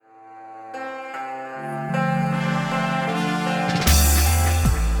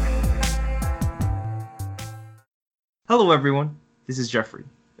Hello everyone, this is Jeffrey.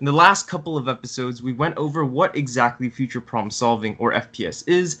 In the last couple of episodes, we went over what exactly Future Problem Solving, or FPS,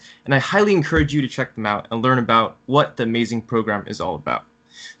 is, and I highly encourage you to check them out and learn about what the amazing program is all about.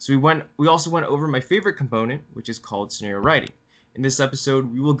 So we also went over my favorite component, which is called scenario writing. In this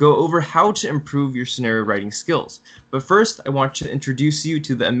episode, we will go over how to improve your scenario writing skills. But first, I want to introduce you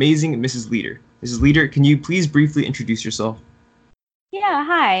to the amazing Mrs. Leader. Mrs. Leader, can you please briefly introduce yourself? Yeah,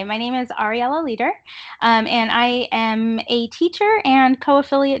 hi, my name is Ariella Leader, and I am a teacher and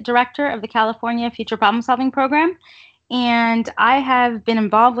co-affiliate director of the California Future Problem Solving Program. And I have been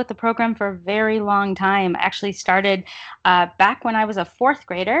involved with the program for a very long time. I actually started back when I was a fourth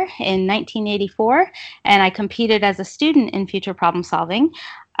grader in 1984, and I competed as a student in future problem solving.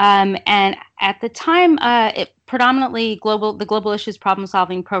 And at the time, it predominantly the Global Issues Problem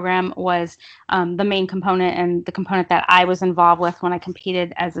Solving Program was the main component and the component that I was involved with when I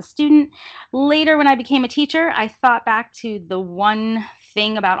competed as a student. Later, when I became a teacher, I thought back to the one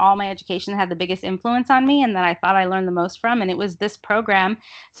thing about all my education that had the biggest influence on me and that I thought I learned the most from, and it was this program.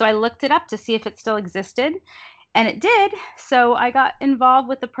 So I looked it up to see if it still existed. And it did. So I got involved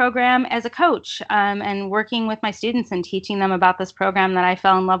with the program as a coach and working with my students and teaching them about this program that I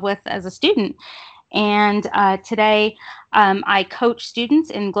fell in love with as a student. And today I coach students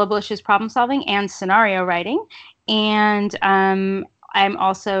in global issues problem solving and scenario writing. And I'm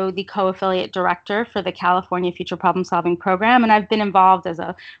also the co-affiliate director for the California Future Problem Solving Program. And I've been involved as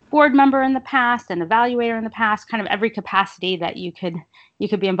a board member in the past and evaluator in the past, kind of every capacity that you could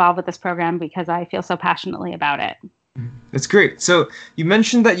be involved with this program because I feel so passionately about it. That's great. So you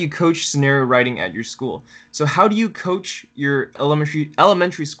mentioned that you coach scenario writing at your school. So how do you coach your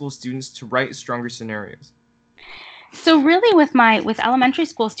elementary school students to write stronger scenarios? So really with elementary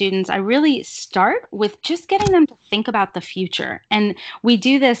school students, I really start with just getting them to think about the future. And we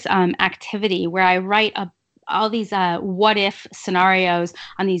do this activity where I write all these what if scenarios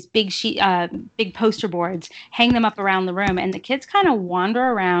on these big poster boards, hang them up around the room, and the kids kind of wander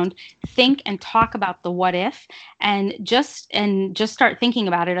around, think and talk about the what if, and just start thinking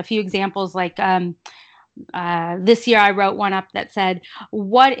about it. A few examples like this year I wrote one up that said,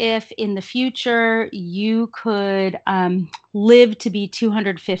 what if in the future you could live to be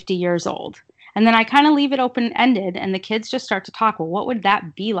 250 years old? And then I kind of leave it open-ended, and the kids just start to talk, well, what would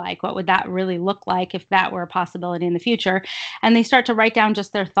that be like? What would that really look like if that were a possibility in the future? And they start to write down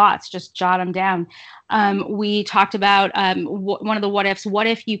just their thoughts, just jot them down. We talked about one of the what ifs. What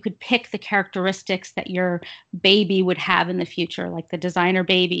if you could pick the characteristics that your baby would have in the future, like the designer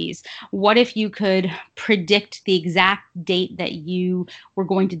babies? What if you could predict the exact date that you were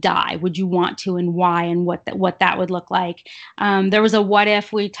going to die? Would you want to, and why, and what that would look like? There was a what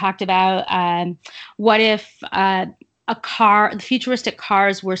if we talked about. What if the futuristic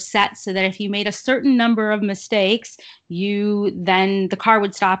cars were set so that if you made a certain number of mistakes, then the car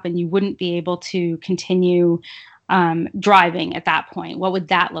would stop and you wouldn't be able to continue driving at that point? What would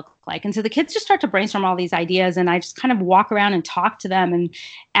that look like? And so the kids just start to brainstorm all these ideas, and I just kind of walk around and talk to them and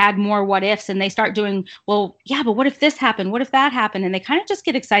add more what ifs, and they start doing, well, yeah, but what if this happened? What if that happened? And they kind of just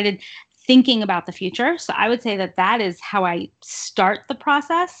get excited thinking about the future. So I would say that is how I start the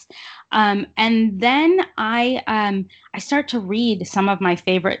process. And then I start to read some of my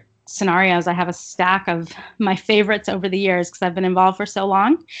favorite scenarios. I have a stack of my favorites over the years because I've been involved for so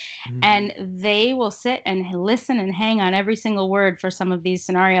long. Mm-hmm. And they will sit and listen and hang on every single word for some of these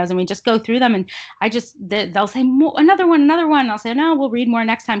scenarios. And we just go through them, and they'll say another one. I'll say, no, we'll read more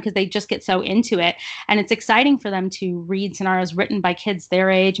next time, because they just get so into it. And it's exciting for them to read scenarios written by kids their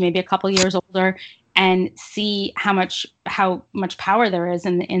age, maybe a couple years older, and see how much power there is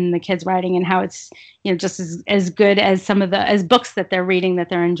in the kids writing, and how it's just as good as some of the books that they're reading that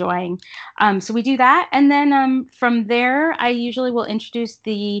they're enjoying. So we do that, and then from there I usually will introduce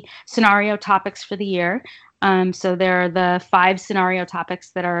the scenario topics for the year. So there are the 5 scenario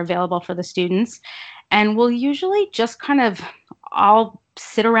topics that are available for the students, and we'll usually just kind of all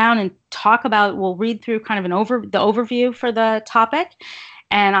sit around and talk about. We'll read through kind of the overview for the topic.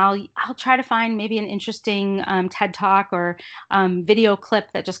 And I'll try to find maybe an interesting TED Talk or video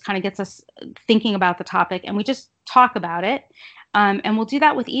clip that just kind of gets us thinking about the topic, and we just talk about it. And we'll do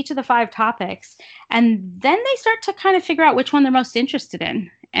that with each of the 5 topics. And then they start to kind of figure out which one they're most interested in.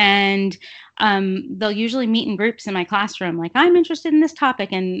 And they'll usually meet in groups in my classroom, like, I'm interested in this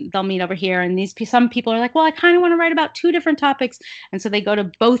topic, and they'll meet over here. And some people are like, well, I kind of want to write about 2 different topics. And so they go to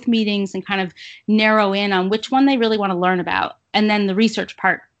both meetings and kind of narrow in on which one they really want to learn about. And then the research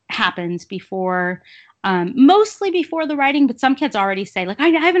part happens mostly before the writing, but some kids already say, like, I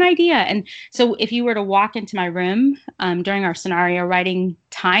have an idea. And so if you were to walk into my room during our scenario writing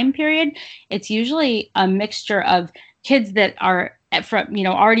time period, it's usually a mixture of kids that are from,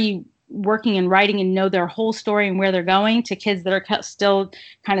 already working and writing and know their whole story and where they're going, to kids that are still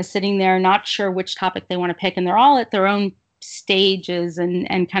kind of sitting there, not sure which topic they want to pick. And they're all at their own stages and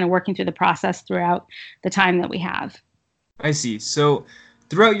kind of working through the process throughout the time that we have. I see. So,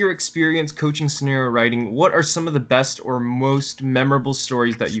 throughout your experience coaching scenario writing, what are some of the best or most memorable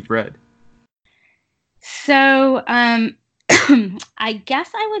stories that you've read? So, I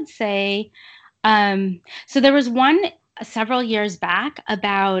guess I would say, so there was one several years back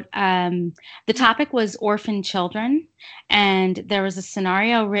about, the topic was orphan children, and there was a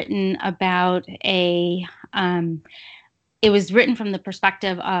scenario written about it was written from the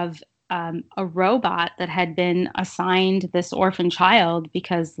perspective of a robot that had been assigned this orphan child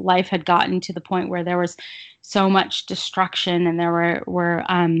because life had gotten to the point where there was so much destruction, and there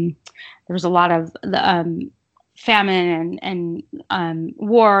was a lot of famine and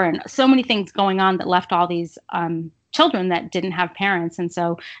war and so many things going on that left all these children that didn't have parents. And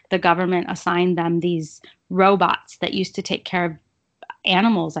so the government assigned them these robots that used to take care of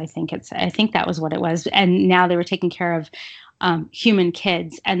animals. I think that was what it was. And now they were taking care of human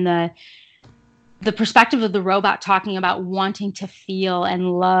kids. And the perspective of the robot talking about wanting to feel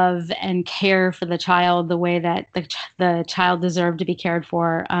and love and care for the child the way that the child deserved to be cared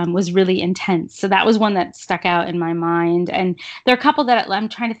for was really intense. So that was one that stuck out in my mind. And there are a couple that I'm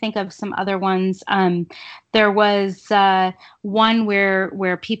trying to think of some other ones. There was one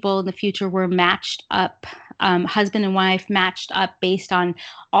where people in the future were matched up, husband and wife matched up based on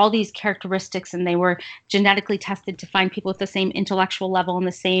all these characteristics, and they were genetically tested to find people with the same intellectual level and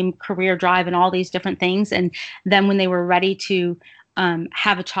the same career drive and all these different things. And then when they were ready to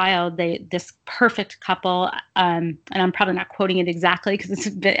have a child, this perfect couple, and I'm probably not quoting it exactly because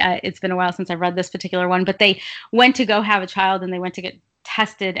it's been a while since I've read this particular one, but they went to go have a child and they went to get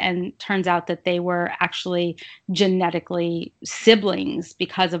tested, and turns out that they were actually genetically siblings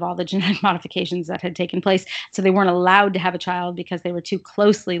because of all the genetic modifications that had taken place. So they weren't allowed to have a child because they were too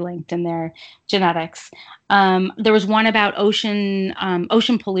closely linked in their genetics. There was one about ocean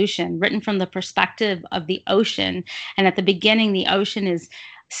pollution, written from the perspective of the ocean. And at the beginning, the ocean is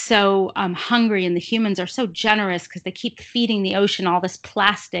so hungry, and the humans are so generous because they keep feeding the ocean all this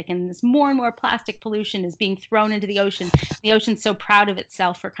plastic, and this more and more plastic pollution is being thrown into the ocean. The ocean's so proud of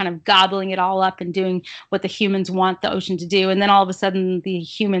itself for kind of gobbling it all up and doing what the humans want the ocean to do. And then all of a sudden the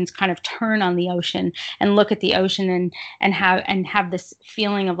humans kind of turn on the ocean and look at the ocean and have this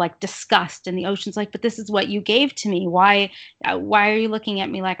feeling of like disgust. And the ocean's like, but this is what you gave to me. Why are you looking at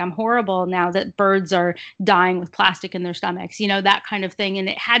me like I'm horrible now that birds are dying with plastic in their stomachs? That kind of thing. And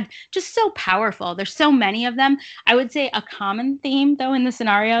it had just so powerful. There's so many of them. I would say a common theme though in the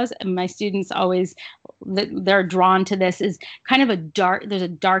scenarios, and my students always, they're drawn to this, is kind of there's a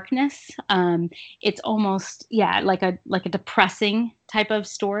darkness. It's almost, like a depressing type of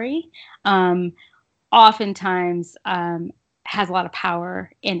story. Oftentimes has a lot of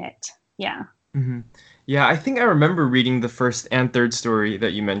power in it. Yeah. Mm-hmm. Yeah, I think I remember reading the first and third story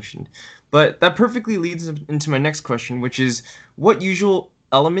that you mentioned. But that perfectly leads into my next question, which is, what usual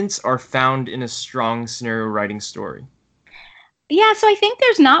elements are found in a strong scenario writing story? Yeah, so I think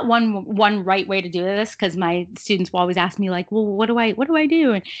there's not one right way to do this, because my students will always ask me like, well, what do I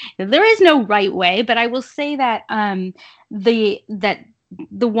do? And there is no right way, but I will say that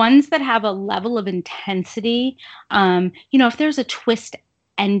the ones that have a level of intensity, if there's a twist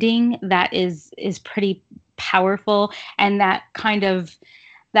ending that is pretty powerful, and that kind of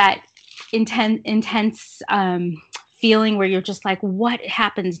that intense feeling where you're just like, what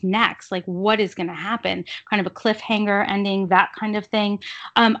happens next? Like, what is going to happen? Kind of a cliffhanger ending, that kind of thing.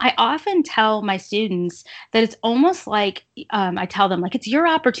 I often tell my students that it's almost like, I tell them, like, it's your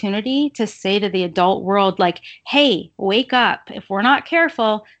opportunity to say to the adult world, like, hey, wake up. If we're not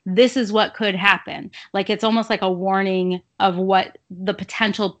careful, this is what could happen. Like, it's almost like a warning of what the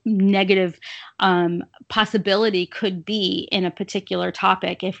potential negative possibility could be in a particular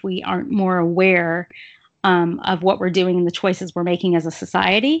topic if we aren't more aware of what we're doing and the choices we're making as a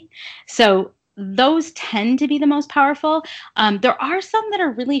society. So those tend to be the most powerful. There are some that are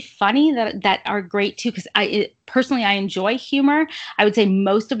really funny that are great too, because personally, I enjoy humor. I would say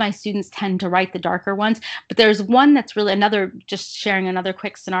most of my students tend to write the darker ones, but there's one that's really just sharing another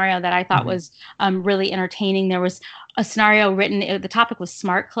quick scenario that I thought was really entertaining. There was a scenario written, the topic was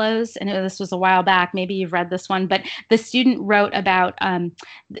smart clothes, and this was a while back. Maybe you've read this one, but the student wrote about,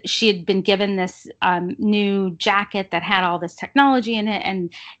 she had been given this new jacket that had all this technology in it,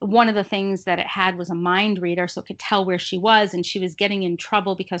 and one of the things that it had was a mind reader, so it could tell where she was, and she was getting in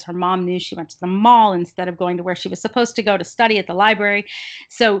trouble because her mom knew she went to the mall instead of going to where she was supposed to go to study at the library.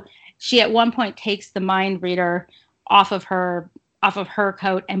 So she at one point takes the mind reader off of her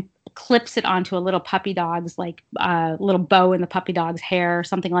coat and clips it onto a little puppy dog's like little bow in the puppy dog's hair or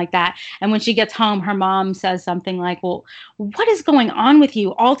something like that. And when she gets home, her mom says something like, well, what is going on with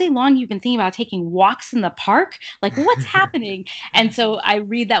you? All day long you've been thinking about taking walks in the park? Like, what's happening? And so I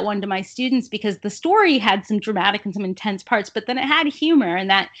read that one to my students because the story had some dramatic and some intense parts, but then it had humor. And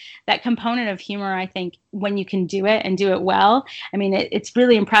that component of humor, I think, when you can do it and do it well, I mean, it's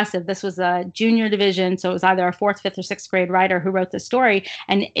really impressive. This was a junior division, so it was either a fourth, fifth, or sixth grade writer who wrote the story,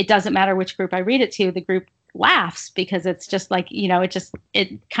 and it doesn't matter which group I read it to, the group laughs because it's just like,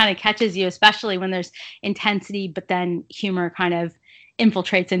 it kind of catches you, especially when there's intensity, but then humor kind of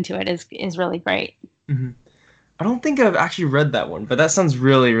infiltrates into it is really great. Mm-hmm. I don't think I've actually read that one, but that sounds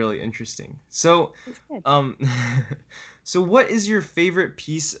really, really interesting. So, so what is your favorite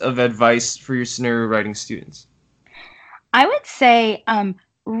piece of advice for your scenario writing students? I would say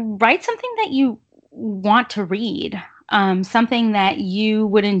write something that you want to read, something that you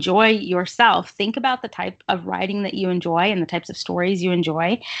would enjoy yourself. Think about the type of writing that you enjoy and the types of stories you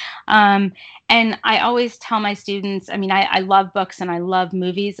enjoy. And I always tell my students, I mean, I love books and I love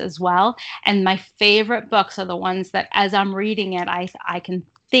movies as well. And my favorite books are the ones that as I'm reading it, I can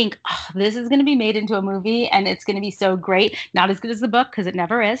think, oh, this is going to be made into a movie and it's going to be so great. Not as good as the book because it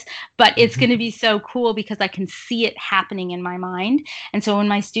never is, but it's going to be so cool because I can see it happening in my mind. And so when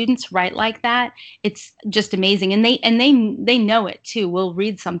my students write like that, it's just amazing. And they know it too. We'll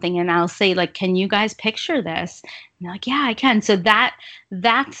read something and I'll say like, can you guys picture this? And they're like, yeah, I can. So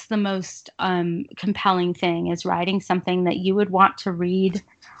that's the most compelling thing, is writing something that you would want to read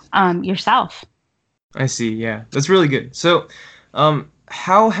yourself. I see. Yeah, that's really good. So,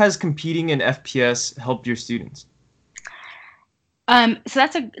 how has competing in FPS helped your students? So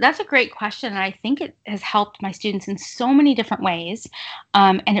that's a great question, and I think it has helped my students in so many different ways,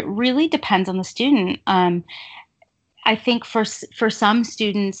 and it really depends on the student. I think for some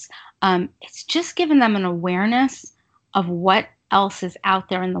students, it's just given them an awareness of what else is out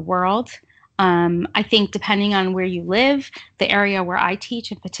there in the world. I think depending on where you live, the area where I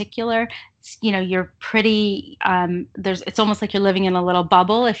teach in particular, you're pretty, it's almost like you're living in a little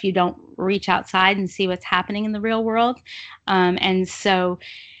bubble if you don't reach outside and see what's happening in the real world. And so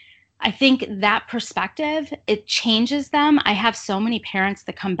I think that perspective, it changes them. I have so many parents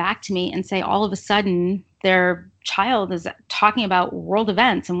that come back to me and say all of a sudden their child is talking about world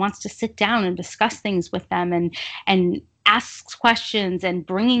events and wants to sit down and discuss things with them and asks questions and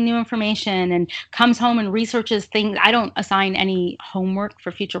bringing new information and comes home and researches things. I don't assign any homework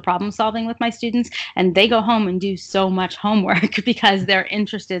for future problem solving with my students, and they go home and do so much homework because they're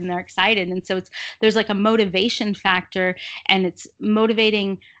interested and they're excited. And so there's like a motivation factor, and it's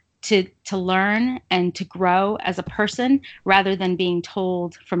motivating to learn and to grow as a person, rather than being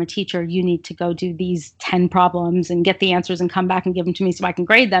told from a teacher, you need to go do these 10 problems and get the answers and come back and give them to me so I can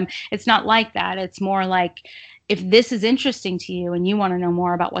grade them. It's not like that. It's more like, if this is interesting to you and you want to know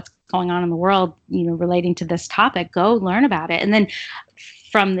more about what's going on in the world, relating to this topic, go learn about it. And then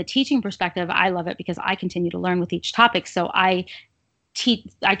from the teaching perspective, I love it because I continue to learn with each topic. So I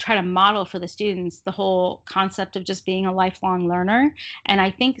try to model for the students the whole concept of just being a lifelong learner. And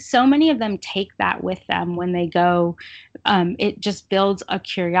I think so many of them take that with them when they go. It just builds a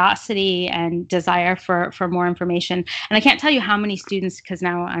curiosity and desire for more information. And I can't tell you how many students, because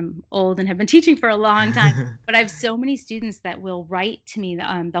now I'm old and have been teaching for a long time, but I have so many students that will write to me.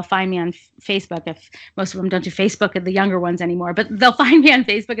 They'll find me on Facebook. If most of them don't do Facebook, and the younger ones anymore, but they'll find me on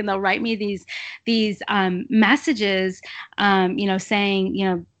Facebook and they'll write me these messages, saying,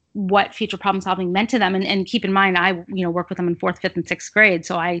 what future problem solving meant to them. And keep in mind, I, work with them in fourth, fifth, and sixth grade.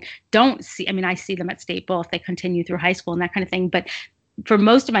 So I see them at state both. They continue through high school and that kind of thing. But for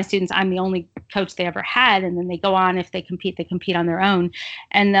most of my students, I'm the only coach they ever had. And then they go on, if they compete on their own.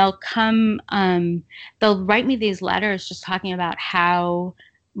 And they'll write me these letters just talking about how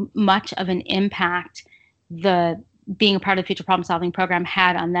much of an impact being a part of the Future Problem Solving program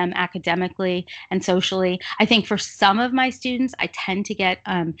had on them academically and socially. I think for some of my students, I tend to get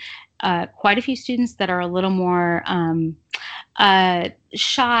quite a few students that are a little more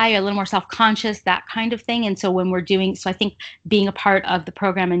shy, a little more self-conscious, that kind of thing. And so I think being a part of the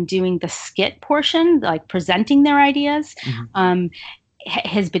program and doing the skit portion, like presenting their ideas,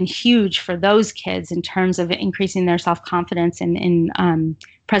 has been huge for those kids in terms of increasing their self-confidence and in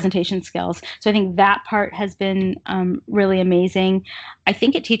presentation skills. So I think that part has been really amazing. I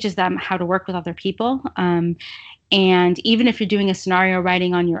think it teaches them how to work with other people. And even if you're doing a scenario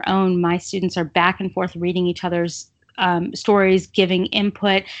writing on your own, my students are back and forth reading each other's stories, giving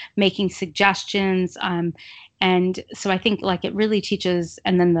input, making suggestions. And so I think like it really teaches,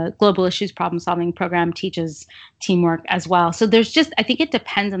 and then the global issues problem solving program teaches teamwork as well. So there's just, I think it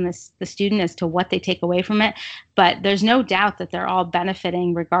depends on the student as to what they take away from it, but there's no doubt that they're all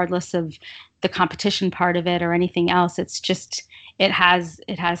benefiting regardless of the competition part of it or anything else. It's just, it has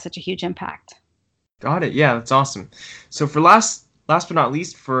such a huge impact. Got it. Yeah, that's awesome. So for last but not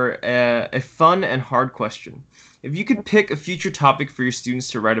least, for a fun and hard question, if you could pick a future topic for your students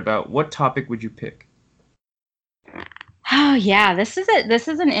to write about, what topic would you pick? Oh yeah, this is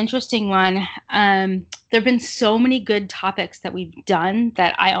an interesting one. There've been so many good topics that we've done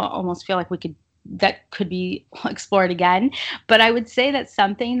that I almost feel like that could be explored again. But I would say that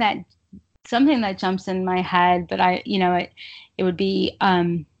something that jumps in my head, but it would be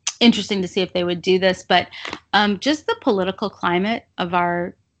interesting to see if they would do this. But just the political climate of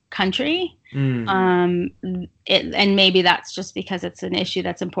our country. And maybe that's just because it's an issue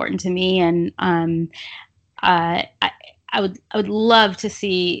that's important to me, and I would love to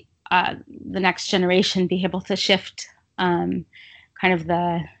see the next generation be able to shift kind of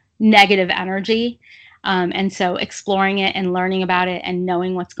the negative energy. And so exploring it and learning about it and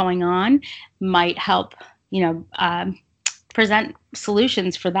knowing what's going on might help, present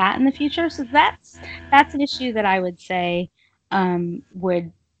solutions for that in the future. So that's an issue that I would say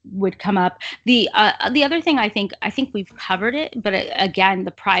would come up. The other thing I think we've covered it, but again,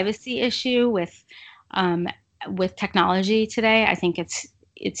 the privacy issue with technology today, I think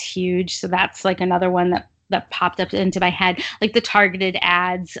it's huge. So that's like another one that popped up into my head, like the targeted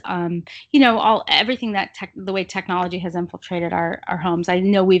ads, everything that the way technology has infiltrated our homes. I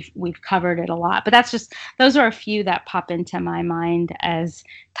know we've covered it a lot, but those are a few that pop into my mind as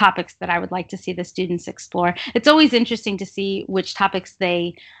topics that I would like to see the students explore. It's always interesting to see which topics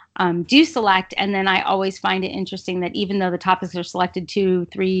they do select. And then I always find it interesting that even though the topics are selected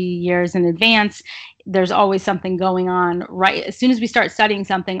 2-3 years in advance, there's always something going on right as soon as we start studying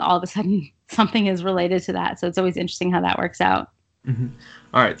something, all of a sudden something is related to that. So it's always interesting how that works out. Mm-hmm.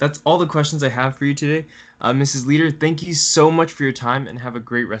 All right, that's all the questions I have for you today. Mrs. Leader, thank you so much for your time and have a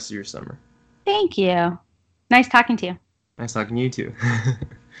great rest of your summer. Thank you. Nice talking to you. Nice talking to you too.